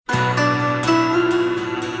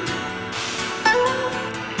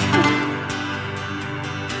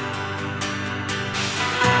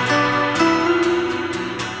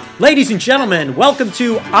Ladies and gentlemen, welcome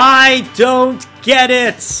to I Don't Get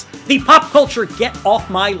It, the pop culture Get Off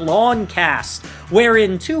My Lawn cast,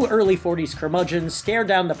 wherein two early 40s curmudgeons stare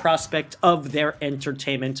down the prospect of their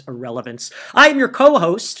entertainment irrelevance. I am your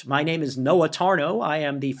co-host. My name is Noah Tarno. I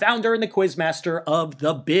am the founder and the quizmaster of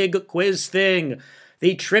The Big Quiz Thing,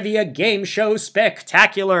 the trivia game show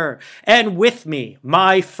spectacular. And with me,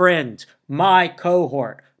 my friend, my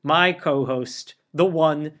cohort, my co-host, the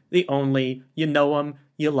one, the only, you know him,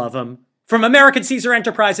 you love him. From American Caesar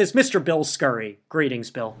Enterprises, Mr. Bill Scurry.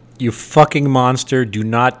 Greetings, Bill. You fucking monster, do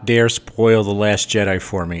not dare spoil The Last Jedi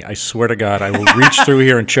for me. I swear to God, I will reach through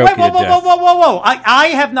here and choke you to death. Whoa. I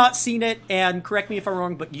have not seen it, and correct me if I'm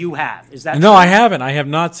wrong, but you have. Is that No, true? I haven't. I have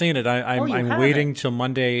not seen it. I'm haven't? waiting till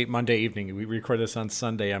Monday evening. We record this on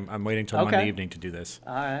Sunday. I'm waiting till Monday evening to do this.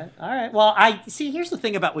 All right. Well, here's the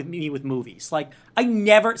thing about with movies. Like, I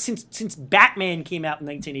never, since Batman came out in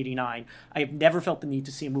 1989, I have never felt the need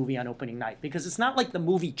to see a movie on opening night, because it's not like the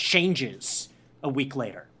movie changes a week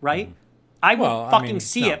later, right? I will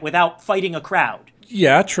see it without fighting a crowd.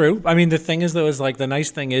 Yeah, true. I mean, the thing is, though, is like the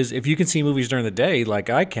nice thing is if you can see movies during the day, like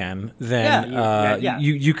I can, then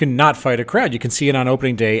you can not fight a crowd. You can see it on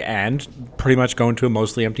opening day and pretty much go into a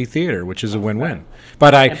mostly empty theater, which is a win-win. Right.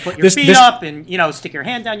 But and put your feet up and stick your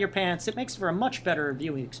hand down your pants. It makes for a much better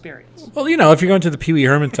viewing experience. Well, if you're going to the Pee Wee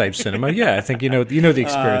Herman type cinema, yeah, I think you know the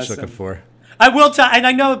experience you're looking for. I will tell, and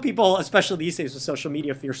I know people, especially these days with social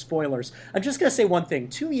media, fear spoilers. I'm just gonna say one thing.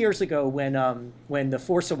 2 years ago, when The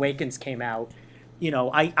Force Awakens came out,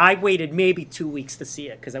 I waited maybe 2 weeks to see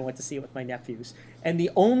it because I went to see it with my nephews. And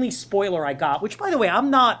the only spoiler I got, which by the way,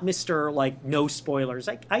 I'm not Mr. no spoilers.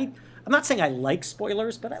 I'm not saying I like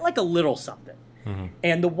spoilers, but I like a little something. Mm-hmm.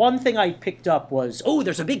 And the one thing I picked up was,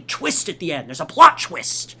 there's a big twist at the end. There's a plot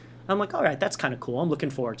twist. I'm like, all right, that's kind of cool. I'm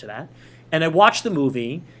looking forward to that. And I watched the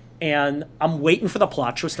movie. And I'm waiting for the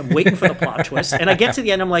plot twist. And I get to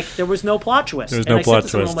the end. I'm like, there was no plot twist. There's no plot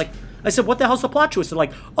twist. I said, what the hell's the plot twist? They're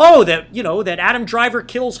like, that Adam Driver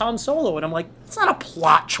kills Han Solo. And I'm like, it's not a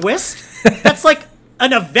plot twist. That's like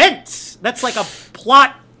an event. That's like a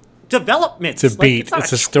plot development. It's a beat.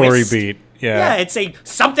 It's a story beat. Yeah. Yeah, it's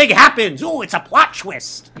something happens. Oh, it's a plot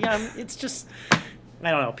twist. Yeah, it's just... I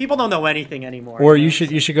don't know. People don't know anything anymore. Or you should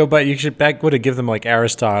go back. You should give them like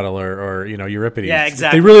Aristotle or Euripides. Yeah,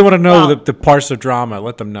 exactly. If they really want to know the parts of drama,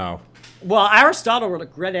 let them know. Well, Aristotle wrote a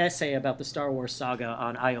great essay about the Star Wars saga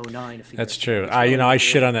on IO9. That's true. I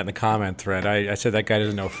shit on that in the comment thread. I said that guy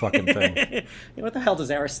doesn't know a fucking thing. What the hell does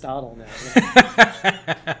Aristotle know?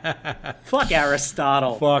 Fuck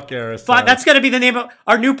Aristotle. That's going to be the name of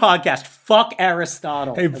our new podcast. Fuck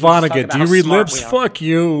Aristotle. Hey, Vonnegut, do you read lips? Fuck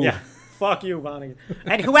you. Yeah. Fuck you, Vonnegut.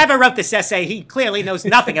 And whoever wrote this essay, he clearly knows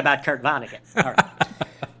nothing about Kurt Vonnegut. All right.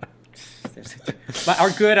 But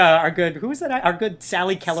our good, who was that? Our good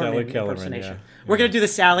Sally Kellerman impersonation. Yeah. We're going to do the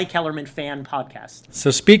Sally Kellerman fan podcast.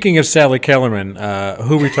 So speaking of Sally Kellerman,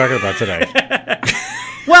 who are we talking about today?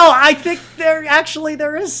 Well, I think there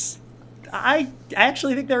is. I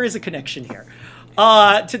actually think there is a connection here.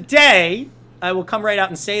 Today, I will come right out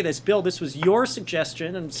and say this. Bill, this was your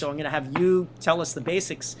suggestion, and so I'm going to have you tell us the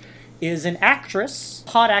basics. Is an actress,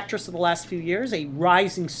 hot actress of the last few years, a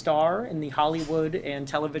rising star in the Hollywood and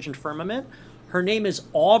television firmament. Her name is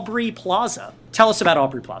Aubrey Plaza. Tell us about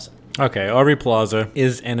Aubrey Plaza. Okay, Aubrey Plaza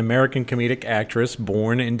is an American comedic actress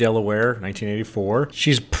born in Delaware, 1984.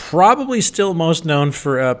 She's probably still most known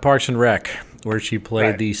for Parks and Rec, where she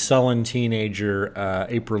played the sullen teenager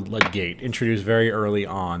April Ludgate, introduced very early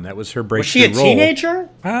on. That was her breakthrough role. Was she a teenager?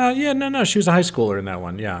 No. She was a high schooler in that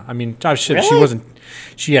one. Yeah, I mean, really?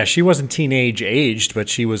 She wasn't teenage aged, but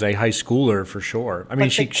she was a high schooler for sure. I mean,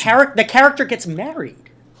 the character gets married.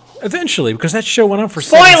 Eventually, because that show went on for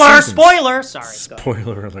Spoiler! Sorry.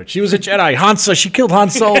 Spoiler alert. She was a Jedi. She killed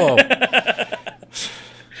Han Solo.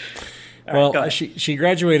 Well, she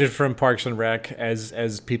graduated from Parks and Rec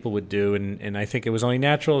as people would do, and I think it was only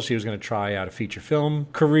natural she was going to try out a feature film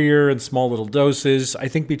career in small little doses. I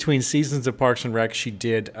think between seasons of Parks and Rec, she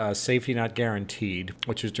did Safety Not Guaranteed,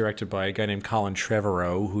 which was directed by a guy named Colin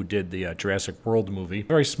Trevorrow, who did the Jurassic World movie.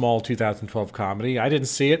 Very small 2012 comedy. I didn't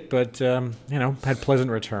see it, but had pleasant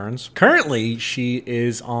returns. Currently, she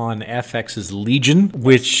is on FX's Legion,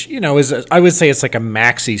 which I would say it's like a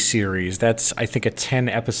maxi series. That's I think a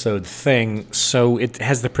 10-episode thing. So it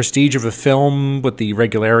has the prestige of a film with the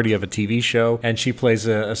regularity of a TV show, and she plays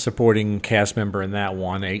a supporting cast member in that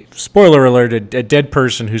one. A spoiler alert: a dead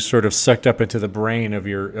person who's sort of sucked up into the brain of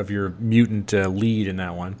your mutant lead in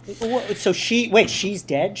that one. So she's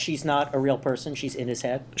dead. She's not a real person. She's in his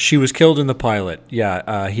head. She was killed in the pilot.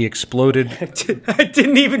 Yeah, he exploded. I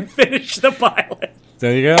didn't even finish the pilot.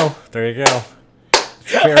 There you go.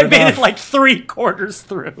 Fair I made enough. it like 3/4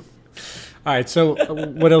 through. All right, so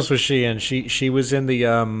what else was she in? She was in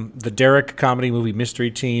the Derek comedy movie Mystery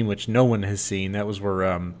Team, which no one has seen. That was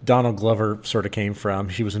where Donald Glover sort of came from.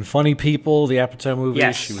 She was in Funny People, the Apatow movie.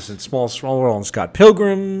 Yes. She was in Small World and Scott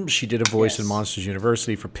Pilgrim. She did a voice in Yes. Monsters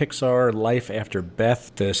University for Pixar, Life After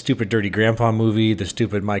Beth, the Stupid Dirty Grandpa movie, the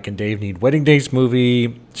Stupid Mike and Dave Need Wedding Dates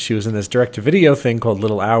movie. She was in this direct-to-video thing called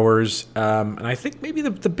Little Hours. And I think maybe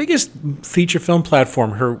the biggest feature film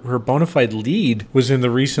platform, her bona fide lead, was in the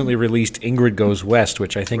recently released Ingrid Goes West,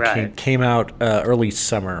 which I think Right. came out early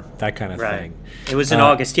summer, that kind of thing. It was in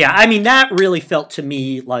August. Yeah. I mean, that really felt to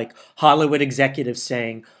me like Hollywood executives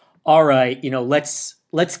saying, all right,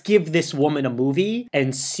 let's give this woman a movie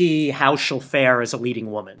and see how she'll fare as a leading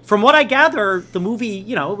woman. From what I gather, the movie,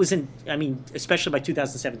 it was especially by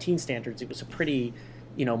 2017 standards, it was a pretty,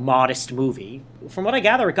 modest movie. From what I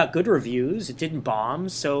gather, it got good reviews. It didn't bomb.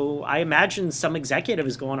 So I imagine some executive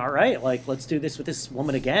is going, all right, like, let's do this with this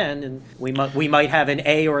woman again. And we might have an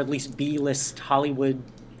A or at least B-list Hollywood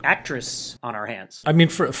actress on our hands. I mean,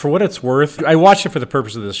 for what it's worth, I watched it for the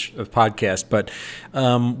purpose of this podcast, but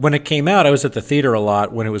when it came out, I was at the theater a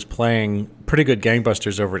lot when it was playing pretty good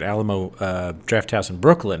gangbusters over at Alamo Draft House in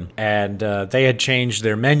Brooklyn, and they had changed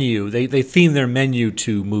their menu. They themed their menu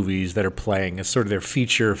to movies that are playing as sort of their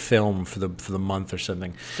feature film for the month or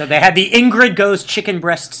something. So they had the Ingrid Goes chicken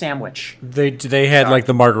breast sandwich. They had like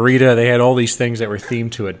the margarita. They had all these things that were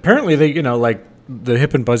themed to it. Apparently, they like the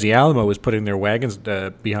Hip and Buzzy Alamo was putting their wagons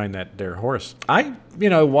behind their horse. I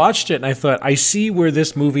watched it and I thought, I see where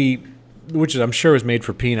this movie, which I'm sure was made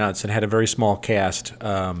for peanuts and had a very small cast.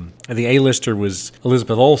 And the A-lister was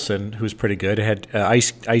Elizabeth Olsen, who was pretty good. It had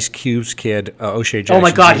Ice Cube's kid, O'Shea Jackson. Oh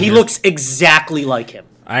my God, Jr. he looks exactly like him.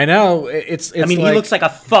 I know. It's he looks like a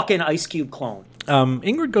fucking Ice Cube clone.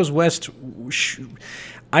 Ingrid Goes West.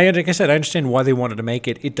 Like I said, I understand why they wanted to make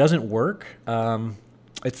it. It doesn't work.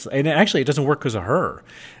 It doesn't work because of her.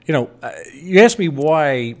 You asked me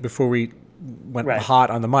why before we went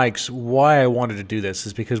hot on the mics. Why I wanted to do this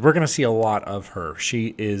is because we're going to see a lot of her.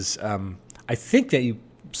 She is, I think that you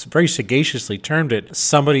very sagaciously termed it,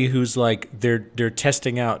 somebody who's like they're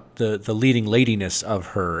testing out the leading ladiness of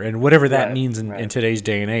her, and whatever that means in today's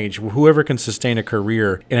day and age. Whoever can sustain a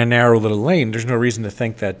career in a narrow little lane, there's no reason to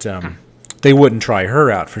think that. They wouldn't try her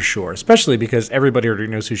out for sure, especially because everybody already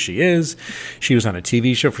knows who she is. She was on a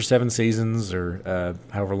TV show for 7 seasons or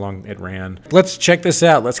however long it ran. Let's check this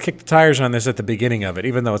out. Let's kick the tires on this at the beginning of it,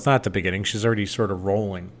 even though it's not the beginning. She's already sort of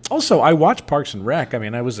rolling. Also, I watched Parks and Rec. I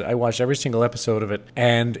mean, I watched every single episode of it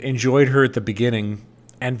and enjoyed her at the beginning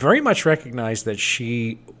and very much recognized that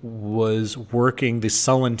she was working the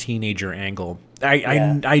sullen teenager angle.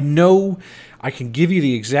 I know I can give you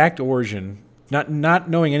the exact origin. Not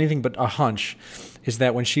knowing anything but a hunch, is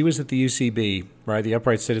that when she was at the UCB, right, the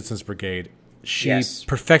Upright Citizens Brigade, she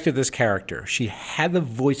perfected this character. She had the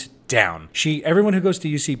voice down. Everyone who goes to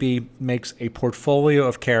UCB makes a portfolio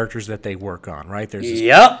of characters that they work on, right? There's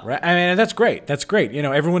right? I mean, that's great. That's great.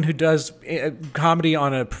 Everyone who does comedy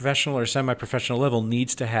on a professional or semi-professional level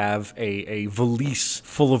needs to have a valise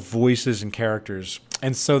full of voices and characters.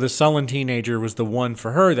 And so the sullen teenager was the one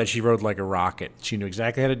for her that she rode like a rocket. She knew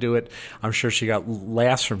exactly how to do it. I'm sure she got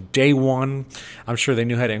laughs from day one. I'm sure they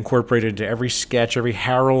knew how to incorporate it into every sketch, every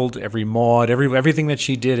Harold, every Maude, everything that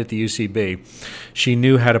she did at the UCB. She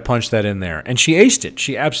knew how to punch that in there. And she aced it.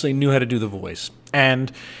 She absolutely knew how to do the voice.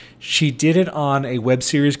 And she did it on a web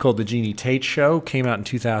series called The Jeannie Tate Show. Came out in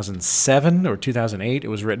 2007 or 2008. It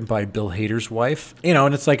was written by Bill Hader's wife.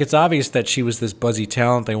 And it's obvious that she was this buzzy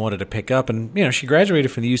talent they wanted to pick up. And, she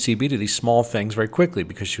graduated from the UCB to these small things very quickly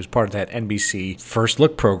because she was part of that NBC First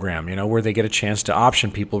Look program, where they get a chance to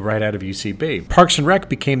option people right out of UCB. Parks and Rec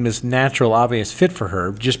became this natural, obvious fit for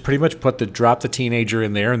her. Just pretty much drop the teenager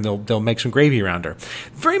in there and they'll make some gravy around her.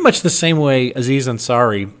 Very much the same way Aziz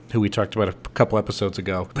Ansari, who we talked about a couple episodes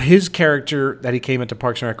ago. His character that he came into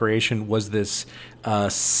Parks and Recreation was this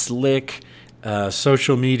slick,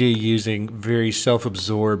 social media using, very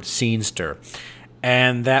self-absorbed scenester.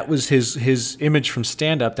 And that was his image from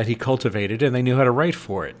stand-up that he cultivated, and they knew how to write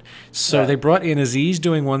for it. So they brought in Aziz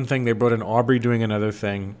doing one thing, they brought in Aubrey doing another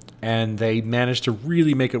thing, and they managed to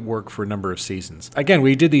really make it work for a number of seasons. Again,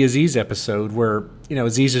 we did the Aziz episode where,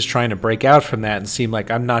 Aziz is trying to break out from that and seem like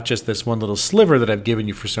I'm not just this one little sliver that I've given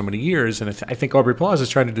you for so many years. And I think Aubrey Plaza is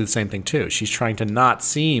trying to do the same thing too. She's trying to not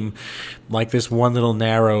seem like this one little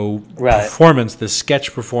narrow performance, this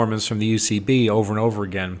sketch performance from the UCB over and over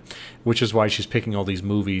again, which is why she's picking all these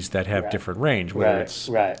movies that have different range, whether it's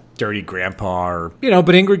Dirty Grandpa or,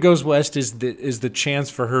 but Ingrid Goes West is the chance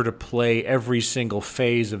for her to play every single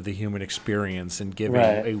phase of the human experience and give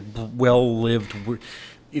a well-lived,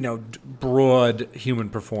 broad human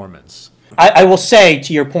performance. I will say,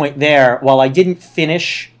 to your point there, while I didn't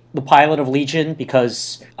finish the pilot of Legion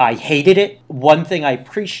because I hated it, one thing I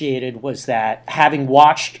appreciated was that having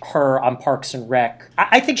watched her on Parks and Rec,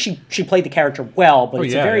 I think she played the character well, but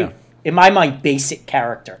it's a very, in my mind, basic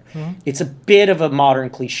character. Mm-hmm. It's a bit of a modern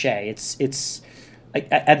cliche.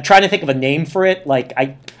 I'm trying to think of a name for it.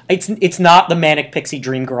 It's not the Manic Pixie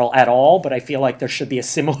Dream Girl at all, but I feel like there should be a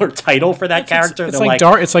similar title for that character. It's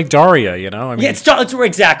like Daria, I mean, it's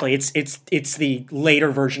exactly. It's the later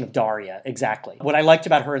version of Daria, exactly. What I liked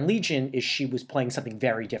about her in Legion is she was playing something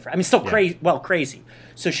very different. I mean, still crazy.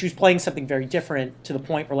 So she was playing something very different to the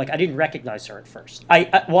point where I didn't recognize her at first.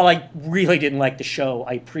 While I really didn't like the show,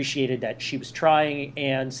 I appreciated that she was trying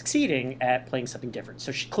and succeeding at playing something different.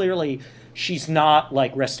 So she's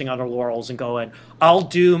not resting on her laurels and going, I'll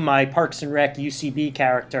do my Parks and Rec UCB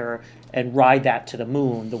character and ride that to the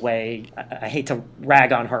moon the way, I hate to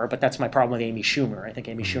rag on her, but that's my problem with Amy Schumer. I think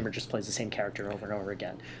Amy Schumer just plays the same character over and over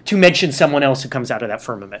again, to mention someone else who comes out of that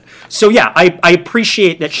firmament. So yeah, I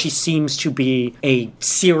appreciate that she seems to be a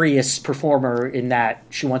serious performer in that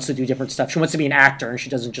she wants to do different stuff. She wants to be an actor, and she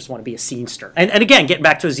doesn't just want to be a scenester. And again, getting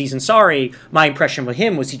back to Aziz Ansari, my impression with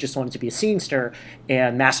him was he just wanted to be a scenester,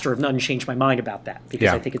 and Master of None changed my mind about that, because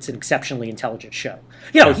I think it's an exceptionally intelligent show.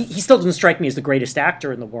 He still doesn't strike me as the greatest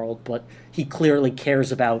actor in the world, but he clearly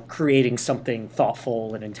cares about creating something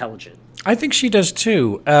thoughtful and intelligent. I think she does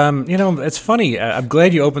too. It's funny. I'm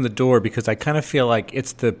glad you opened the door, because I kind of feel like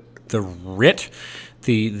it's the writ,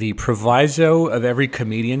 the proviso of every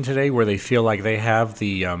comedian today, where they feel like they have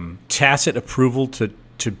the tacit approval to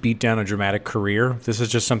beat down a dramatic career. This is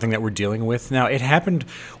just something that we're dealing with. Now, it happened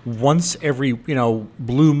once every,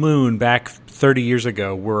 blue moon back 30 years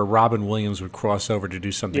ago, where Robin Williams would cross over to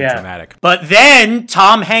do something dramatic. But then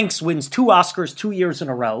Tom Hanks wins 2 Oscars 2 years in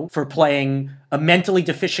a row for playing a mentally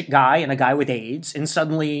deficient guy and a guy with AIDS, and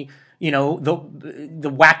suddenly,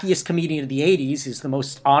 the wackiest comedian of the 80s is the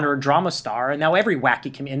most honored drama star, and now every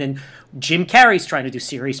wacky comedian. And Jim Carrey's trying to do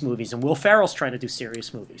serious movies, and Will Ferrell's trying to do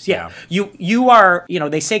serious movies. Yeah. You are,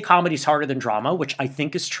 they say comedy's harder than drama, which I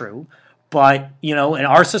think is true, but, in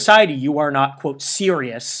our society, you are not, quote,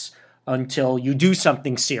 serious until you do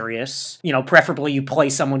something serious. Preferably you play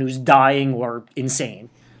someone who's dying or insane.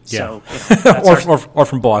 Yeah. So, or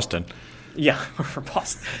from Boston. Yeah, or from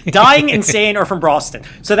Boston. Dying, insane, or from Boston.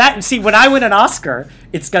 So when I win an Oscar,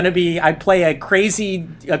 it's going to be, I play a crazy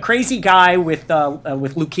guy with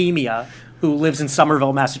leukemia who lives in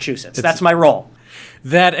Somerville, Massachusetts. That's my role.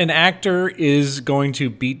 That an actor is going to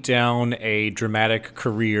beat down a dramatic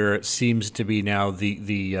career seems to be now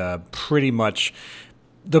the pretty much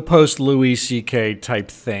the post Louis C.K. type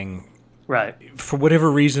thing. Right. For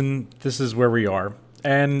whatever reason, this is where we are.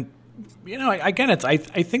 And I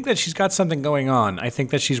think that she's got something going on. I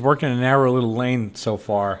think that she's worked in a narrow little lane so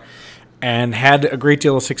far and had a great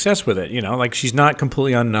deal of success with it. She's not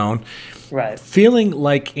completely unknown. Right. Feeling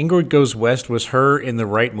like Ingrid Goes West was her in the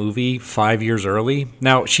right movie 5 years early.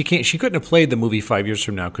 Now, she couldn't have played the movie 5 years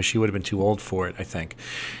from now, because she would have been too old for it, I think.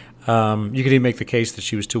 You could even make the case that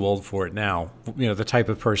she was too old for it now, the type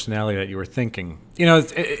of personality that you were thinking.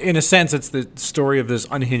 In a sense, it's the story of this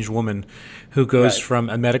unhinged woman who goes from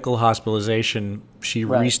a medical hospitalization. She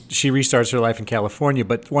restarts her life in California,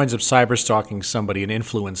 but winds up cyber-stalking somebody, an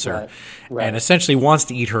influencer, and essentially wants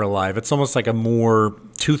to eat her alive. It's almost like a more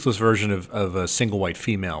toothless version of a Single White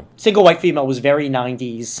Female. Single White Female was very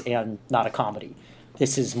 90s and not a comedy.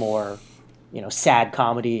 This is more, sad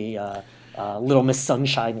comedy, Little Miss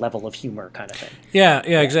Sunshine level of humor kind of thing. Yeah,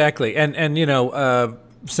 exactly. And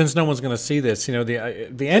since no one's going to see this,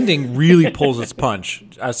 the ending really pulls its punch.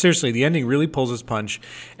 Seriously, the ending really pulls its punch,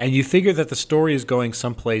 and you figure that the story is going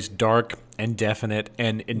someplace dark and definite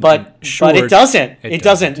but it doesn't. It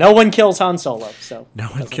doesn't. No one kills Han Solo. So no,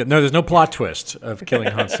 there's no plot twist of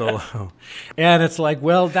killing Han Solo. And it's like,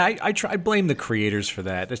 well, I blame the creators for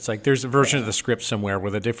that. It's like there's a version of the script somewhere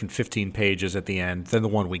with a different 15 pages at the end than the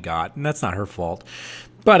one we got, and that's not her fault.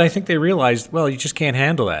 But I think they realized, well, you just can't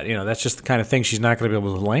handle that. That's just the kind of thing she's not going to be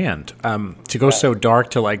able to land. To go so dark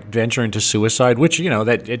to venture into suicide, which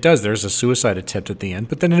that it does. There's a suicide attempt at the end,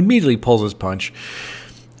 but then it immediately pulls its punch.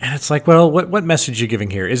 And it's like, well, what message are you giving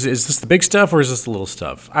here? Is this the big stuff or is this the little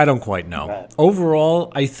stuff? I don't quite know. Right.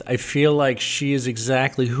 Overall, I feel like she is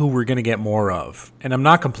exactly who we're going to get more of. And I'm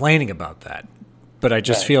not complaining about that. But I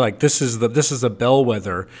just feel like this is a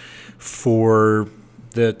bellwether for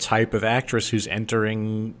the type of actress who's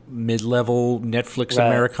entering mid-level Netflix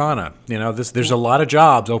Americana. You know, there's a lot of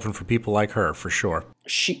jobs open for people like her, for sure.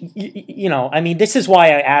 This is why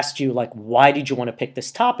I asked you, like, why did you want to pick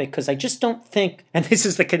this topic? Because I just don't think, and this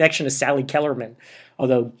is the connection to Sally Kellerman,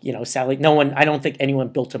 although, I don't think anyone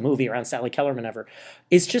built a movie around Sally Kellerman ever.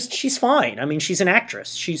 It's just, she's fine. I mean, she's an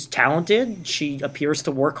actress. She's talented. She appears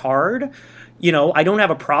to work hard. I don't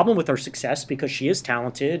have a problem with her success because she is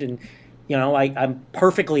talented, and I'm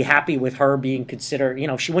perfectly happy with her being considered,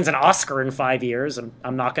 if she wins an Oscar in 5 years,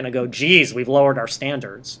 I'm not going to go, geez, we've lowered our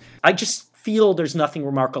standards. I just feel there's nothing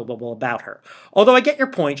remarkable about her. Although I get your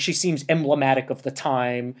point, she seems emblematic of the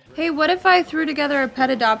time. Hey, what if I threw together a pet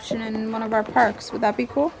adoption in one of our parks? Would that be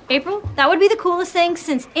cool? April, that would be the coolest thing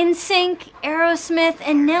since NSYNC, Aerosmith,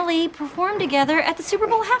 and Nelly performed together at the Super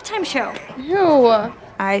Bowl halftime show. Ew.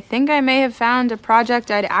 I think I may have found a project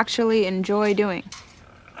I'd actually enjoy doing.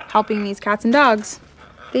 Helping these cats and dogs.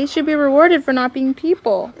 They should be rewarded for not being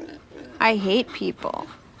people. I hate people.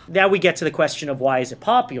 Now we get to the question of why is it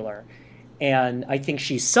popular? And I think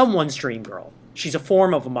she's someone's dream girl. She's a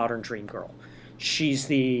form of a modern dream girl. She's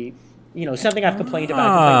the, something I've complained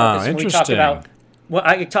about. When we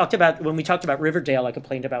talked about Riverdale, I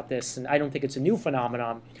complained about this, and I don't think it's a new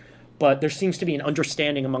phenomenon. But there seems to be an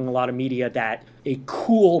understanding among a lot of media that a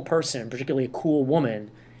cool person, particularly a cool woman,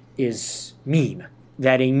 is mean.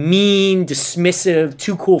 That a mean, dismissive,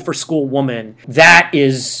 too cool for school woman, that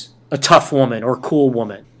is a tough woman or cool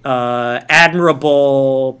woman.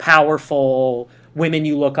 Admirable, powerful women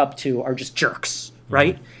you look up to are just jerks,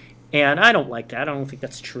 right? And I don't like that. I don't think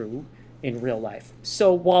that's true in real life.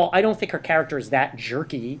 So while I don't think her character is that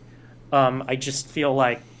jerky, I just feel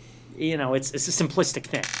like, it's a simplistic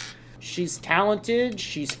thing. She's talented,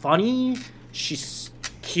 she's funny, she's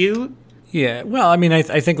cute. Yeah, well, I mean, I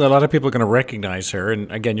think a lot of people are going to recognize her, and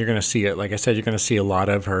again, you're going to see it. Like I said, you're going to see a lot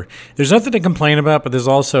of her. There's nothing to complain about, but there's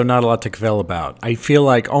also not a lot to cavil about. I feel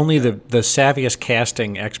like only the savviest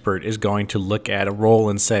casting expert is going to look at a role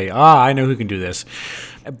and say, I know who can do this.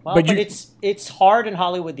 But it's hard in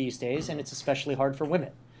Hollywood these days, and it's especially hard for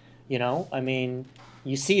women. I mean,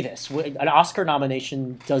 you see this. An Oscar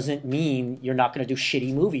nomination doesn't mean you're not going to do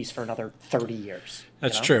shitty movies for another 30 years.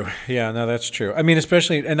 That's true. Yeah, no, that's true. I mean,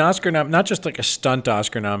 especially an Oscar, not just like a stunt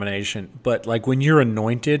Oscar nomination, but like when you're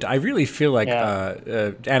anointed, I really feel like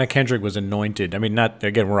Anna Kendrick was anointed. I mean,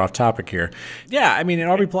 again, we're off topic here. Yeah, I mean, and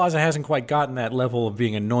Aubrey Plaza hasn't quite gotten that level of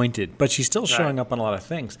being anointed, but she's still showing up on a lot of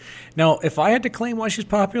things. Now, if I had to claim why she's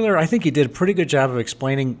popular, I think he did a pretty good job of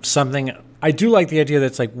explaining something. I do like the idea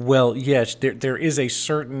that's like, well, yes, there is a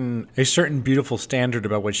certain beautiful standard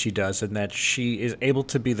about what she does, and that she is able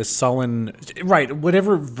to be the sullen, right,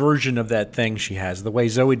 whatever version of that thing she has. The way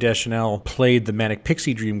Zooey Deschanel played the manic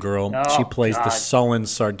pixie dream girl, she plays the sullen,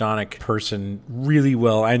 sardonic person really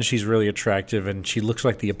well, and she's really attractive, and she looks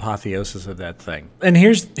like the apotheosis of that thing. And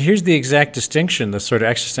here's the exact distinction, the sort of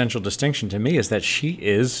existential distinction to me, is that she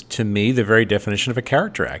is, to me, the very definition of a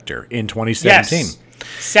character actor in 2017. Yes.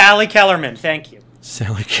 Sally Kellerman, thank you.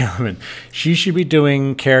 Sally Kellerman. She should be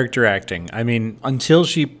doing character acting. I mean, until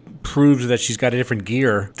she proves that she's got a different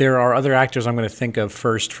gear, there are other actors I'm going to think of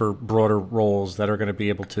first for broader roles that are going to be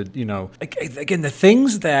able to, again, the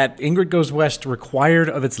things that Ingrid Goes West required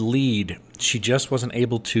of its lead, she just wasn't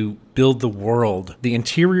able to build the world, the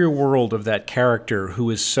interior world of that character who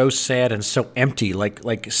is so sad and so empty,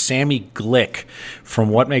 like Sammy Glick from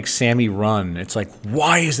What Makes Sammy Run. It's like,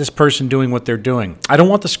 why is this person doing what they're doing? I don't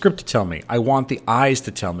want the script to tell me. I want the eyes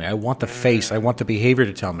to tell me. I want the face. I want the behavior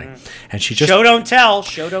to tell me. And she just show don't tell.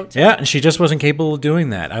 Yeah, and she just wasn't capable of doing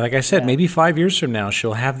that. Like I said, maybe 5 years from now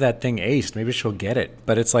she'll have that thing aced. Maybe she'll get it.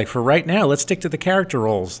 But it's like, for right now, let's stick to the character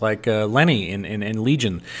roles, like Lenny in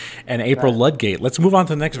Legion and April Ludgate. Let's move on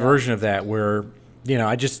to the next version of that, where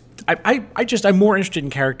I'm more interested in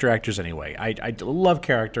character actors anyway. I love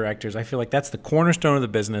character actors. I feel like that's the cornerstone of the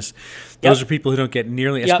business. Those are people who don't get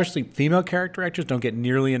nearly, especially female character actors, don't get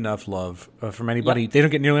nearly enough love from anybody. They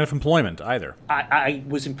don't get nearly enough employment either. I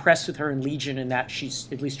was impressed with her in Legion in that she's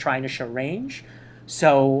at least trying to show range.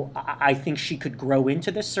 So I think she could grow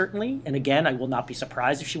into this, certainly. And again, I will not be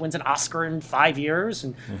surprised if she wins an Oscar in 5 years.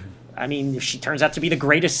 And I mean, if she turns out to be the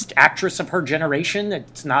greatest actress of her generation,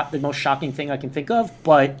 it's not the most shocking thing I can think of.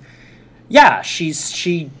 But yeah,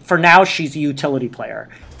 for now, she's a utility player.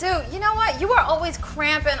 Dude, you know what? You are always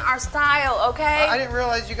cramping our style, okay? I didn't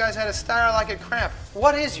realize you guys had a style like a cramp.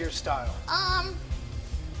 What is your style?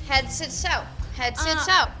 Head sits out. Head sits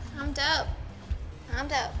out. I'm dope. I'm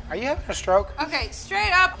dope. Are you having a stroke? Okay,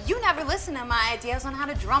 straight up. You never listen to my ideas on how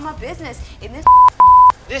to drum a business in this.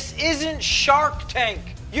 This isn't Shark Tank.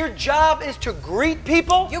 Your job is to greet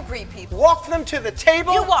people. You greet people. Walk them to the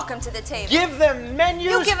table. You walk them to the table. Give them menus.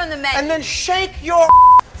 You give them the menu. And then shake your.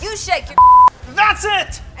 You shake your. That's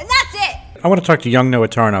it. And that's it. I want to talk to young Noah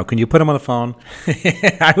Tarnow. Can you put him on the phone?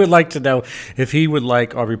 I would like to know if he would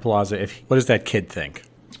like Aubrey Plaza. What does that kid think?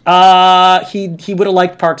 He would have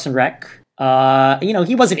liked Parks and Rec.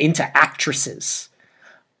 He wasn't into actresses.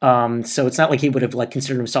 So it's not like he would have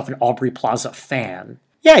considered himself an Aubrey Plaza fan.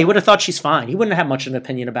 Yeah, he would have thought she's fine. He wouldn't have much of an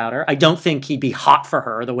opinion about her. I don't think he'd be hot for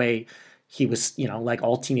her the way he was, like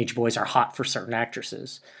all teenage boys are hot for certain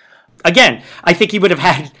actresses. Again, I think he would have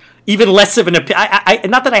had even less of an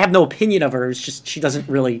opinion. Not that I have no opinion of her. It's just she doesn't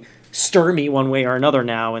really stir me one way or another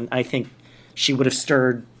now. And I think she would have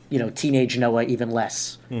stirred, teenage Noah even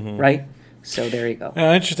less. Mm-hmm. Right? So there you go.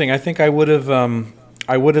 Interesting. I think I would have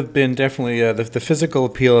been definitely the physical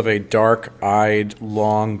appeal of a dark-eyed,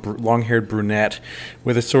 long-haired brunette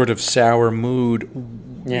with a sort of sour mood.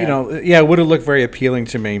 Yeah. It would have looked very appealing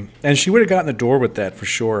to me, and she would have gotten the door with that for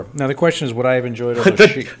sure. Now the question is, would I have enjoyed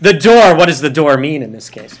it? The door. What does the door mean in this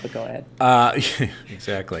case? But go ahead.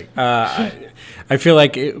 Exactly. I feel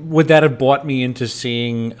like would that have brought me into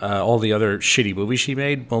seeing all the other shitty movies she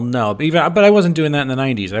made? Well, no. But I wasn't doing that in the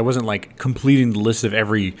 90s. I wasn't completing the list of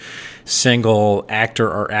every single actor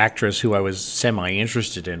or actress who I was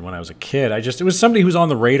semi-interested in when I was a kid. It was somebody who was on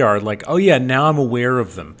the radar, oh yeah, now I'm aware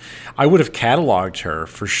of them. I would have cataloged her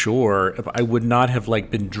for sure. I would not have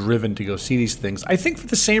been driven to go see these things. I think for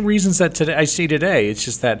the same reasons that I see today. It's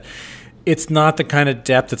just that it's not the kind of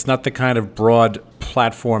depth, it's not the kind of broad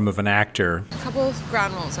platform of an actor. A couple of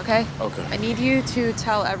ground rules, okay? Okay. I need you to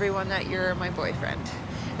tell everyone that you're my boyfriend.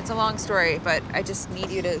 It's a long story, but I just need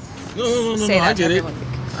you to say that I get to it.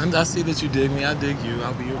 everyone. I see that you dig me. I dig you.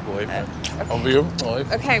 I'll be your boyfriend. Okay. I'll be your boy.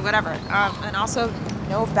 Okay, whatever. And also,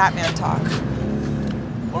 no Batman talk.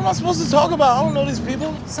 What am I supposed to talk about? I don't know these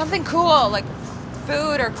people. Something cool, like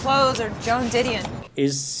food or clothes or Joan Didion.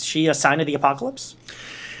 Is she a sign of the apocalypse?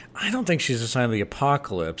 I don't think she's a sign of the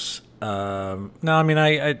apocalypse. No,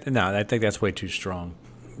 I think that's way too strong.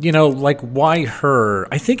 Why her?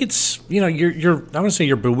 I think it's, I want to say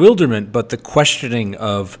your bewilderment, but the questioning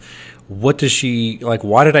of what does she,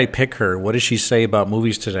 why did I pick her? What does she say about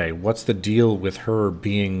movies today? What's the deal with her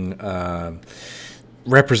being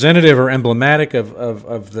representative or emblematic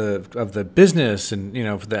of the business,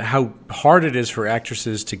 and how hard it is for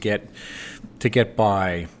actresses to get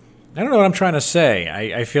by. I don't know what I'm trying to say.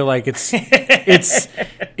 I feel like it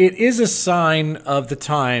is a sign of the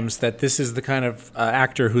times that this is the kind of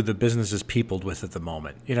actor who the business is peopled with at the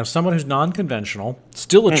moment. Someone who's non-conventional,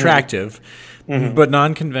 still attractive, but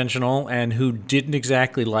non-conventional, and who didn't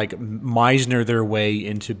exactly Meisner their way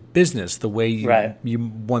into business the way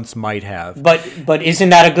you once might have. But isn't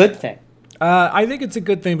that a good thing? I think it's a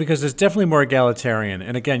good thing because it's definitely more egalitarian.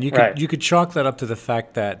 And again, you could chalk that up to the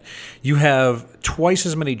fact that you have twice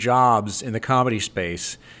as many jobs in the comedy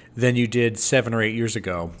space than you did 7 or 8 years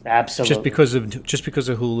ago. Absolutely. Just because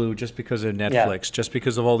of Hulu, just because of Netflix, just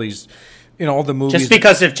because of all these, all the movies.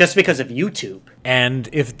 Just because of YouTube. And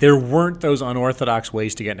if there weren't those unorthodox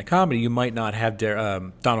ways to get into comedy, you might not have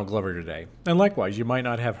Donald Glover today. And likewise, you might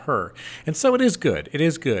not have her. And so it is good. It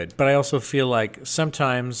is good. But I also feel like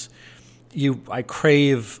sometimes I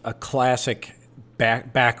crave a classic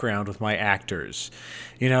background with my actors.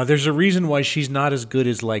 There's a reason why she's not as good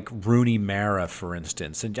as Rooney Mara, for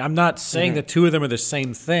instance. And I'm not saying the two of them are the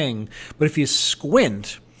same thing, but if you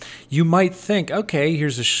squint, you might think, okay,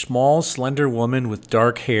 here's a small, slender woman with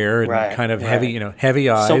dark hair and kind of heavy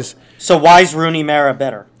eyes. So why is Rooney Mara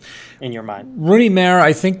better in your mind? Rooney Mara,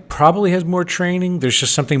 I think, probably has more training. There's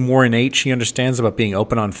just something more innate she understands about being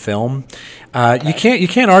open on film. You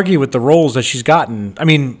can't argue with the roles that she's gotten. I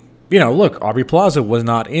mean, look, Aubrey Plaza was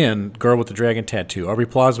not in Girl with the Dragon Tattoo. Aubrey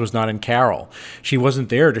Plaza was not in Carol. She wasn't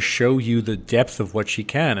there to show you the depth of what she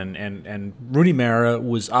can. And Rooney Mara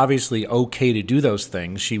was obviously okay to do those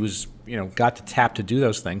things. She was, got to tap to do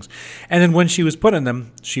those things. And then when she was put in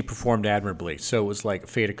them, she performed admirably. So it was like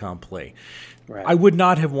fait accompli. Right. I would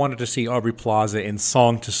not have wanted to see Aubrey Plaza in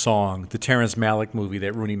Song to Song, the Terrence Malick movie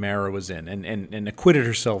that Rooney Mara was in, and acquitted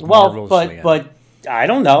herself marvelously. But I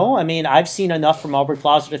don't know. I mean, I've seen enough from Aubrey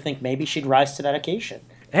Plaza to think maybe she'd rise to that occasion.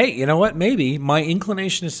 Hey, you know what? Maybe. My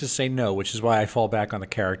inclination is to say no, which is why I fall back on the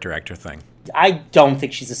character actor thing. I don't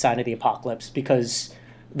think she's a sign of the apocalypse because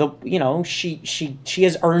she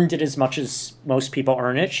has earned it as much as most people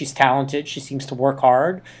earn it. She's talented. She seems to work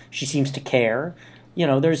hard. She seems to care.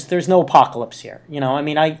 there's no apocalypse here. I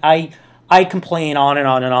mean, I complain on and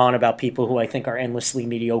on and on about people who I think are endlessly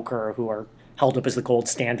mediocre, who are held up as the gold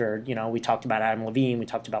standard. We talked about Adam Levine, we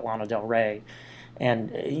talked about Lana Del Rey,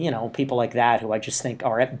 and people like that who I just think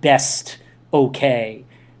are at best okay,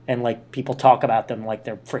 and like people talk about them like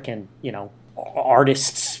they're freaking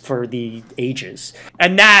artists for the ages.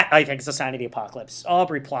 And that, I think, is a sign of the apocalypse.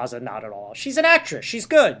 Aubrey Plaza, not at all. She's an actress. She's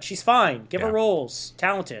good. She's fine. Give her roles.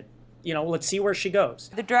 Talented. Let's see where she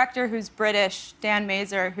goes. The director, who's British, Dan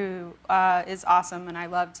Mazer, who is awesome, and I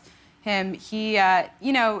loved him, he,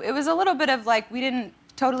 it was a little bit of like, we didn't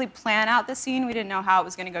totally plan out the scene. We didn't know how it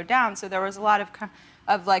was going to go down. So there was a lot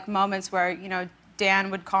of like moments where,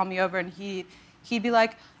 Dan would call me over and he'd be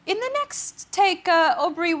like, in the next take,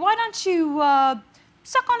 Aubrey, why don't you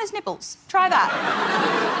suck on his nipples? Try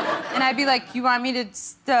that. And I'd be like, you want me to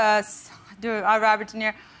do Robert De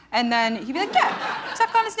Niro? And then he'd be like, yeah,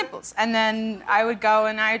 suck on his nipples. And then I would go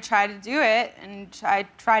and I'd try to do it, and I'd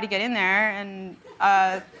try to get in there and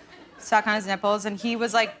suck on his nipples. And he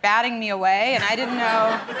was like batting me away, and I didn't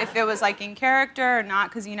know if it was like in character or not,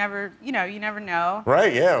 because you never know.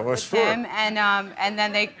 Right, yeah, it was for him. And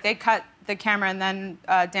then they cut the camera, and then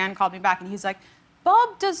Dan called me back, and he's like,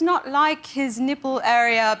 Bob does not like his nipple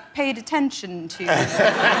area paid attention to. So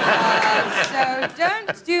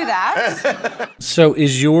don't do that. So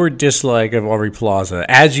is your dislike of Aubrey Plaza,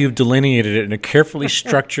 as you've delineated it in a carefully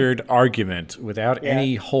structured argument without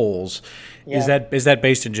any holes, is that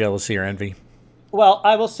based in jealousy or envy? Well,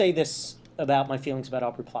 I will say this about my feelings about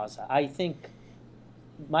Aubrey Plaza. I think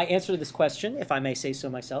my answer to this question, if I may say so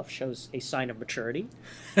myself, shows a sign of maturity.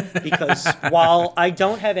 Because while I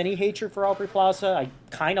don't have any hatred for Aubrey Plaza, I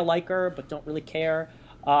kind of like her, but don't really care,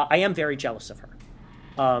 I am very jealous of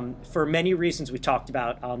her. For many reasons we talked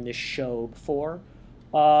about on this show before.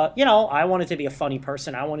 I wanted to be a funny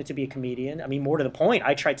person. I wanted to be a comedian. I mean, more to the point,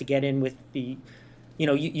 I tried to get in with the,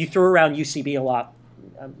 you threw around UCB a lot.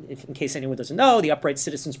 In case anyone doesn't know, the Upright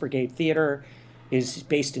Citizens Brigade Theater is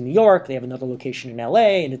based in New York. They have another location in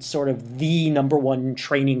LA, and it's sort of the number one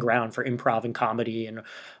training ground for improv and comedy, and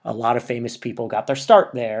a lot of famous people got their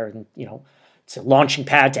start there, and it's a launching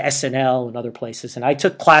pad to SNL and other places. And I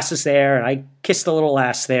took classes there, and I kissed a little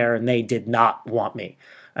ass there, and they did not want me.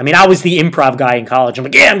 I mean, I was the improv guy in college. I'm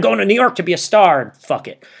like, yeah, I'm going to New York to be a star, and fuck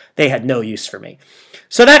it. They had no use for me.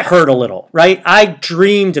 So that hurt a little, right? I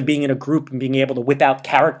dreamed of being in a group and being able to whip out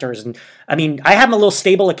characters. And I mean, I had a little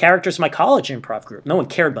stable of characters in my college improv group. No one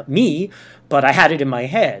cared but me, but I had it in my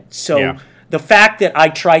head. So the fact that I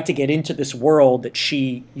tried to get into this world that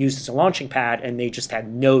she used as a launching pad and they just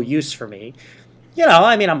had no use for me,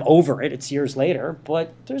 I mean, I'm over it. It's years later,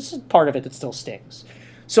 but there's a part of it that still stings.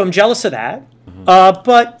 So I'm jealous of that.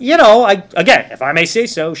 But, if I may say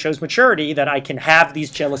so, shows maturity that I can have these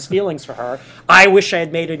jealous feelings for her. I wish I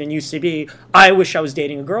had made it in UCB. I wish I was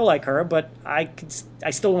dating a girl like her, but I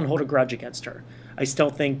still don't hold a grudge against her. I still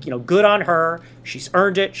think, good on her. She's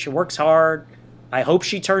earned it. She works hard. I hope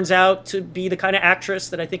she turns out to be the kind of actress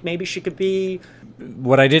that I think maybe she could be.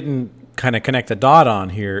 What I didn't kind of connect the dot on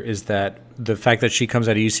here is that the fact that she comes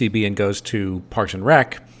out of UCB and goes to Parks and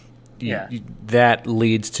Rec, that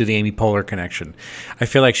leads to the Amy Poehler connection. I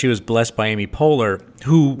feel like she was blessed by Amy Poehler,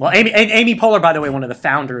 who... Well, Amy Poehler, by the way, one of the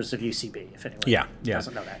founders of UCB, if anyone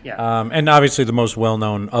doesn't know that. Yeah. And obviously the most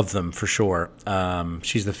well-known of them, for sure.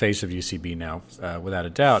 She's the face of UCB now, without a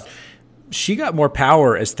doubt. She got more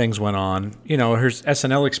power as things went on. Her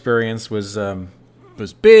SNL experience was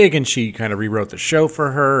big, and she kind of rewrote the show for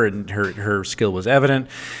her, and her skill was evident.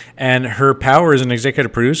 And her power as an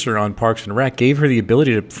executive producer on Parks and Rec gave her the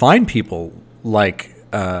ability to find people like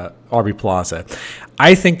Aubrey Plaza.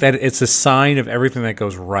 I think that it's a sign of everything that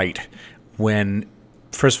goes right when,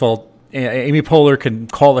 first of all, Amy Poehler can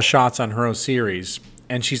call the shots on her own series,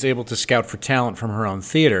 and she's able to scout for talent from her own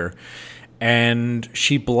theater. And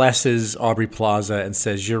she blesses Aubrey Plaza and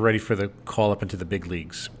says, you're ready for the call up into the big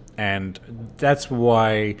leagues. And that's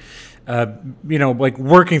why, like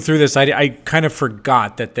working through this, I kind of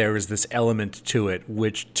forgot that there was this element to it,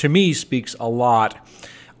 which to me speaks a lot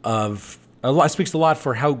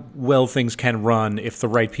for how well things can run if the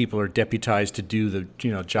right people are deputized to do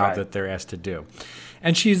the job that they're asked to do.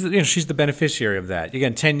 And she's the beneficiary of that.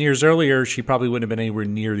 Again, 10 years earlier, she probably wouldn't have been anywhere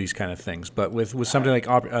near these kind of things. But with somebody like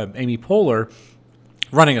Amy Poehler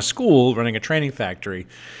running a school, running a training factory,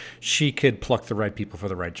 she could pluck the right people for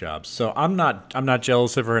the right jobs. So I'm not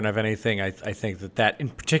jealous of her, and if anything, I think that in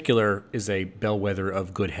particular is a bellwether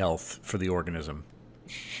of good health for the organism.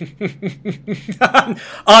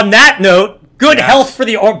 On that note, good health for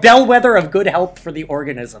the bellwether of good health for the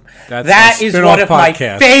organism. That is one of my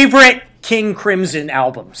favorite King Crimson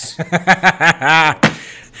albums.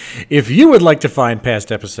 If you would like to find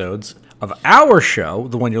past episodes of our show,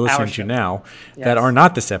 the one you're listening to now, that are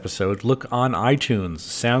not this episode, look on iTunes,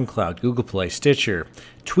 SoundCloud, Google Play, Stitcher.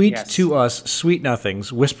 Tweet to us, sweet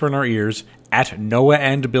nothings, whisper in our ears, at Noah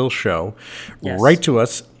and Bill Show. Write to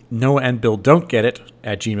us, Noah and Bill Don't Get It,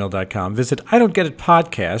 at gmail.com. Visit I Don't Get It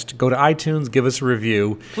Podcast. Go to iTunes, give us a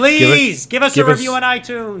review. Please, give us a review on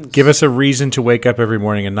iTunes. Give us a reason to wake up every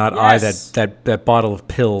morning and not eye that bottle of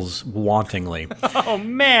pills wantingly. Oh,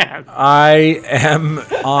 man. I am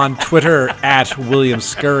on Twitter at William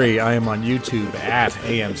Scurry. I am on YouTube at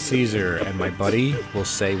AM Caesar. And my buddy will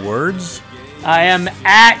say words. I am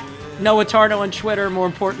at Noah Tarno on Twitter. More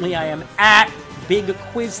importantly, I am at Big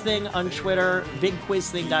Quiz Thing on Twitter.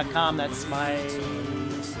 BigQuizThing.com. That's my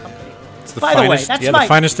company. It's the finest, the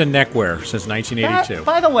finest in neckwear since 1982.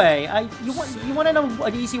 By the way, you want to know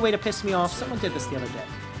an easy way to piss me off? Someone did this the other day.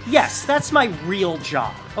 Yes, that's my real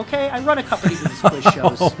job. Okay, I run a company with these quiz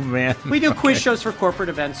shows. Oh man, we do quiz shows for corporate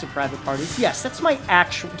events and private parties. Yes, that's my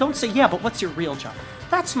actual. Don't say yeah, but what's your real job?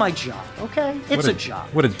 That's my job. Okay, it's a job.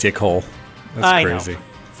 What a dickhole. That's crazy.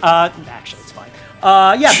 Actually, it's fine.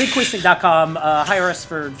 BigQuizThing.com. Hire us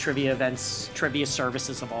for trivia events, trivia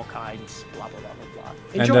services of all kinds. Blah blah blah blah blah.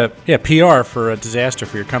 Enjoy. And PR for a disaster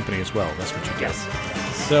for your company as well. That's what you get.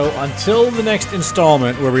 So until the next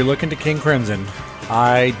installment where we look into King Crimson,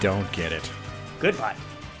 I don't get it. Goodbye.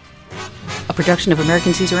 A production of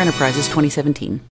American Caesar Enterprises 2017.